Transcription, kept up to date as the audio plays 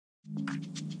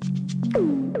Hi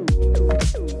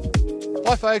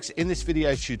folks, in this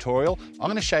video tutorial, I'm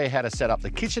going to show you how to set up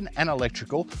the kitchen and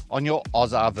electrical on your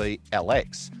AUSRV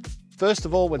LX. First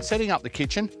of all, when setting up the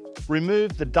kitchen,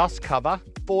 remove the dust cover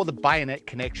for the bayonet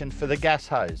connection for the gas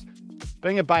hose.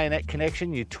 Being a bayonet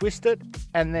connection, you twist it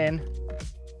and then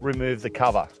remove the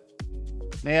cover.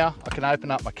 Now I can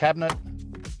open up my cabinet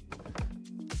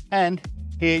and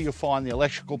here you'll find the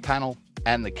electrical panel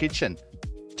and the kitchen.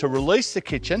 To release the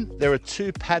kitchen, there are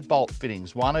two pad bolt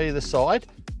fittings, one either side,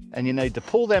 and you need to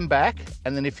pull them back,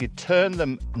 and then if you turn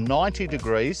them 90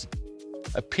 degrees,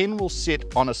 a pin will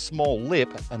sit on a small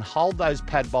lip and hold those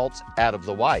pad bolts out of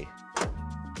the way.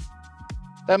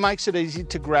 That makes it easy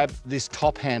to grab this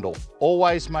top handle.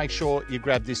 Always make sure you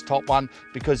grab this top one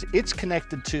because it's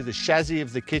connected to the chassis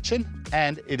of the kitchen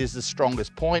and it is the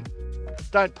strongest point.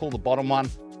 Don't pull the bottom one,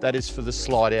 that is for the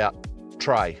slide out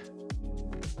tray.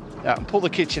 Now pull the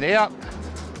kitchen out.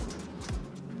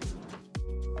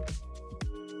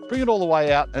 Bring it all the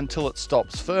way out until it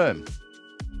stops firm.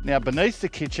 Now beneath the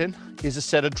kitchen is a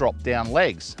set of drop down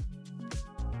legs.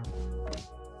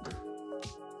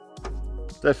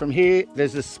 So from here,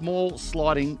 there's a small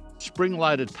sliding spring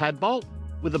loaded pad bolt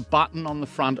with a button on the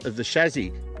front of the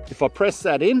chassis. If I press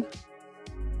that in,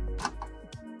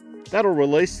 that'll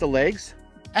release the legs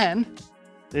and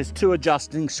there's two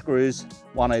adjusting screws,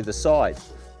 one either side.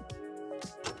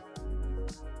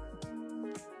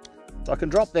 So I can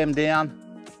drop them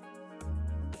down,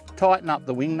 tighten up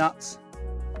the wing nuts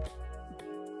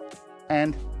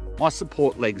and my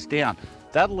support legs down.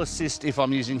 That'll assist if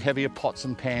I'm using heavier pots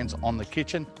and pans on the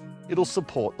kitchen. It'll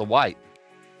support the weight.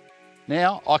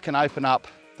 Now I can open up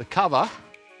the cover,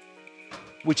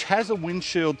 which has a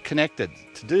windshield connected.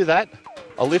 To do that,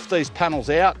 I'll lift these panels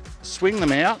out, swing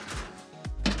them out,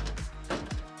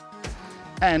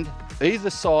 and either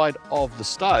side of the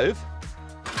stove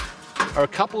are a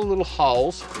couple of little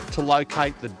holes to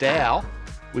locate the dowel,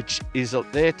 which is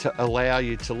there to allow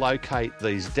you to locate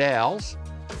these dowels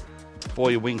for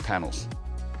your wing panels.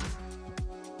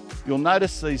 You'll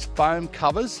notice these foam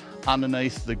covers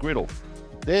underneath the griddle.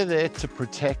 They're there to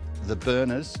protect the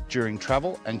burners during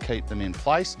travel and keep them in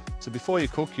place. So before you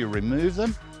cook, you remove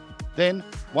them. Then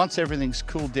once everything's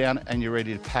cooled down and you're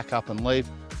ready to pack up and leave,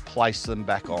 place them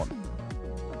back on.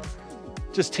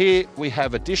 Just here we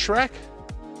have a dish rack,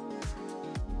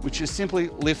 which you simply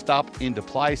lift up into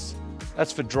place.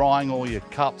 That's for drying all your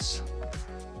cups,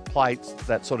 plates,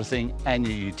 that sort of thing, and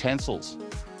your utensils.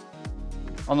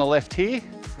 On the left here,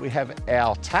 we have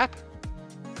our tap.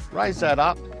 Raise that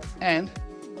up, and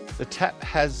the tap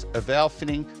has a valve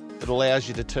fitting that allows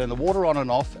you to turn the water on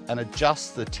and off and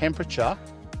adjust the temperature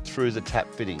through the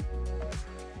tap fitting.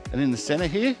 And in the center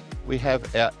here, we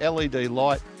have our LED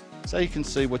light, so you can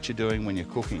see what you're doing when you're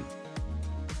cooking.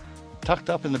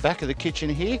 Tucked up in the back of the kitchen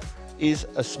here is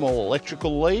a small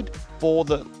electrical lead for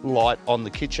the light on the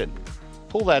kitchen.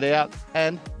 Pull that out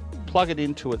and plug it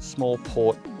into its small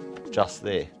port just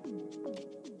there.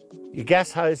 Your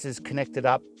gas hose is connected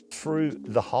up through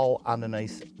the hole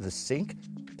underneath the sink.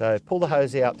 So pull the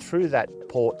hose out through that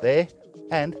port there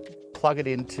and plug it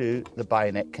into the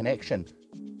bayonet connection.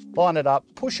 Line it up,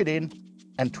 push it in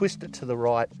and twist it to the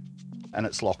right and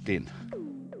it's locked in.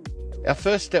 Our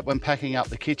first step when packing up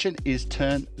the kitchen is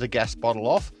turn the gas bottle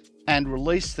off and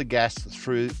release the gas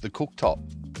through the cooktop.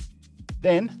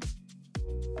 Then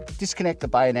disconnect the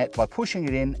bayonet by pushing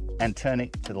it in and turning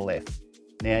it to the left.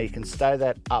 Now you can stow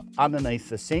that up underneath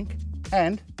the sink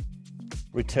and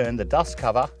return the dust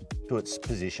cover to its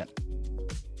position.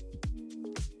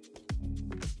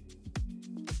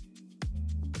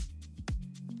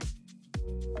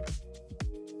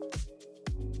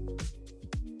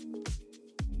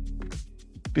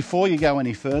 Before you go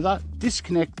any further,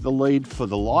 disconnect the lead for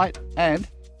the light and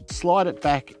slide it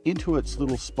back into its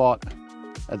little spot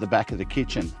at the back of the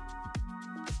kitchen.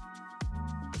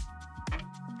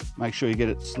 Make sure you get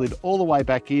it slid all the way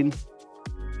back in,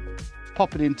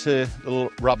 pop it into the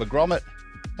little rubber grommet,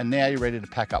 and now you're ready to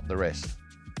pack up the rest.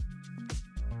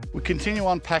 We continue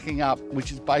on packing up, which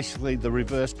is basically the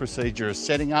reverse procedure of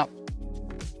setting up.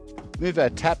 Move our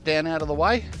tap down out of the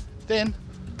way, then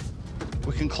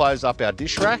we can close up our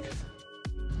dish rack,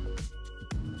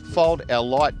 fold our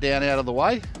light down out of the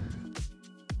way.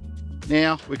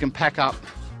 Now we can pack up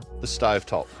the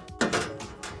stovetop.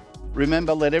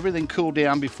 Remember, let everything cool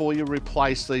down before you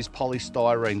replace these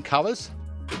polystyrene covers.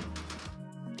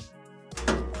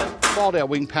 Fold our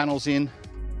wing panels in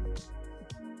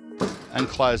and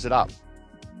close it up.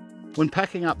 When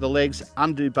packing up the legs,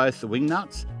 undo both the wing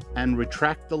nuts and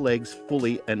retract the legs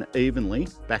fully and evenly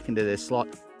back into their slot,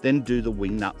 then do the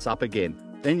wing nuts up again.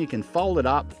 Then you can fold it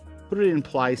up, put it in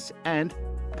place and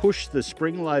push the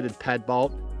spring-loaded pad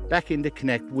bolt back in to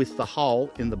connect with the hole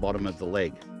in the bottom of the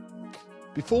leg.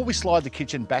 Before we slide the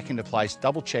kitchen back into place,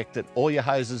 double check that all your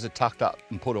hoses are tucked up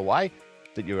and put away,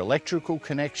 that your electrical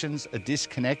connections are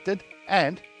disconnected,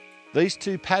 and these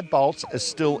two pad bolts are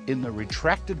still in the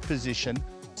retracted position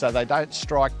so they don't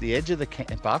strike the edge of the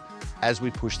camper as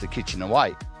we push the kitchen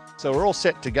away. So we're all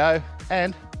set to go,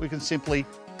 and we can simply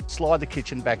slide the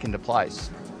kitchen back into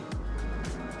place.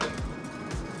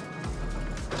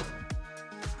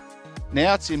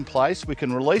 Now it's in place, we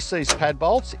can release these pad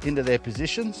bolts into their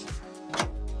positions.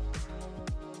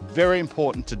 Very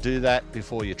important to do that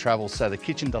before you travel so the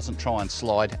kitchen doesn't try and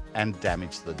slide and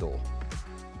damage the door.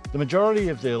 The majority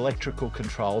of the electrical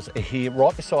controls are here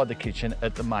right beside the kitchen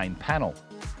at the main panel.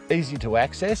 Easy to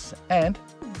access, and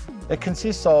it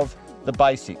consists of the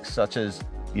basics such as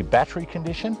your battery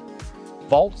condition,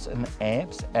 volts and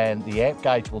amps, and the amp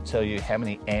gauge will tell you how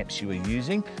many amps you are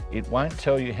using. It won't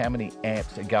tell you how many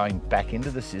amps are going back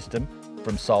into the system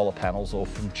from solar panels or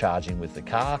from charging with the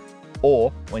car,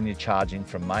 or when you're charging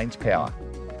from mains power.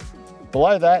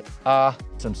 Below that are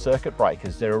some circuit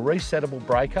breakers. They're a resettable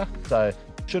breaker, so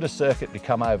should a circuit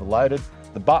become overloaded,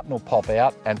 the button will pop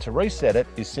out, and to reset it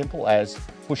is simple as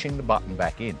pushing the button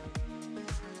back in.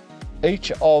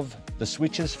 Each of the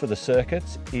switches for the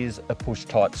circuits is a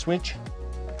push-type switch.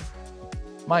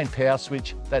 Main power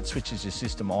switch, that switches your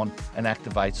system on and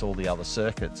activates all the other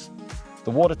circuits.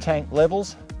 The water tank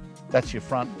levels, that's your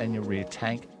front and your rear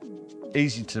tank.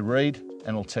 Easy to read,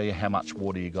 and will tell you how much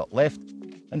water you got left.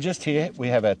 And just here we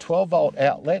have our 12-volt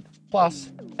outlet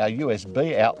plus our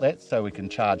USB outlet so we can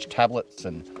charge tablets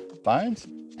and phones.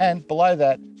 And below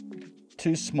that,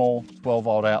 two small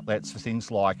 12-volt outlets for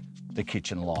things like the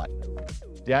kitchen light.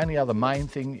 The only other main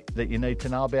thing that you need to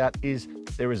know about is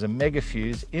there is a mega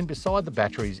fuse in beside the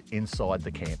batteries inside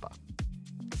the camper.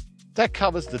 That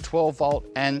covers the 12-volt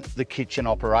and the kitchen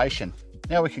operation.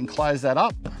 Now we can close that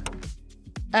up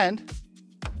and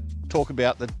talk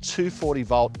about the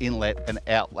 240-volt inlet and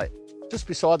outlet. Just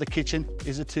beside the kitchen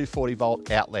is a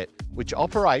 240-volt outlet, which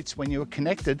operates when you are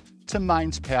connected to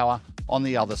mains power on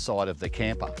the other side of the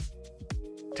camper.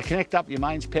 To connect up your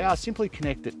mains power, simply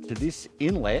connect it to this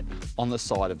inlet on the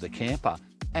side of the camper.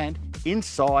 And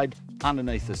inside,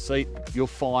 underneath the seat, you'll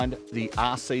find the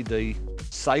RCD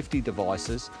safety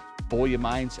devices for your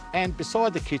mains. And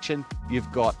beside the kitchen,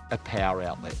 you've got a power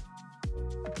outlet.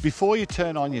 Before you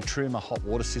turn on your Truma hot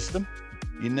water system,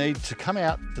 you need to come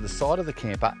out to the side of the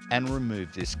camper and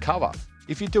remove this cover.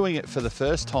 If you're doing it for the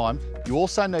first time, you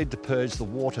also need to purge the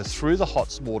water through the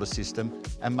hot water system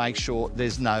and make sure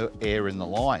there's no air in the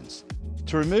lines.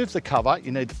 To remove the cover,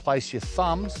 you need to place your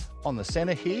thumbs on the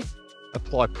center here,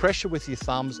 apply pressure with your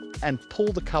thumbs and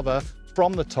pull the cover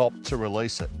from the top to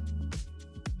release it.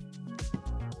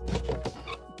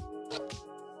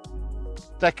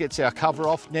 That gets our cover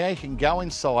off. Now you can go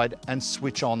inside and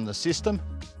switch on the system.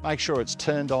 Make sure it's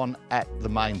turned on at the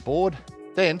main board.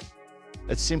 Then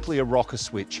it's simply a rocker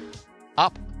switch.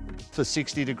 Up for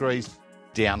 60 degrees,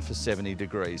 down for 70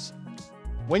 degrees.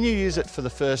 When you use it for the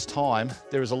first time,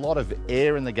 there is a lot of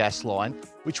air in the gas line,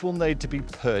 which will need to be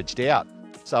purged out.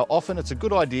 So often it's a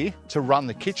good idea to run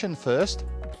the kitchen first,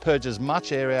 purge as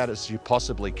much air out as you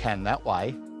possibly can that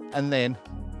way, and then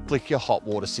flick your hot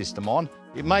water system on.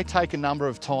 It may take a number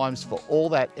of times for all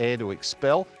that air to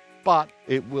expel, but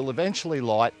it will eventually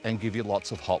light and give you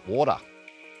lots of hot water.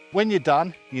 When you're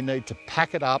done, you need to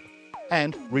pack it up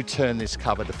and return this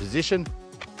cover to position,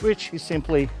 which is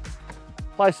simply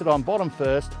place it on bottom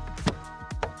first,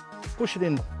 push it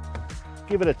in,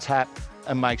 give it a tap,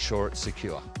 and make sure it's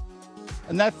secure.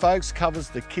 And that, folks, covers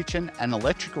the kitchen and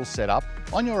electrical setup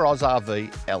on your AUSRV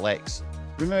LX.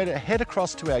 Remember to head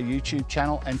across to our YouTube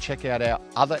channel and check out our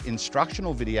other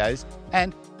instructional videos,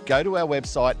 and go to our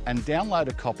website and download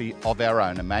a copy of our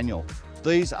owner manual.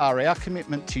 These are our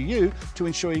commitment to you to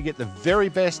ensure you get the very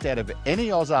best out of any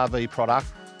AUSRV product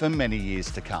for many years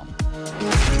to come.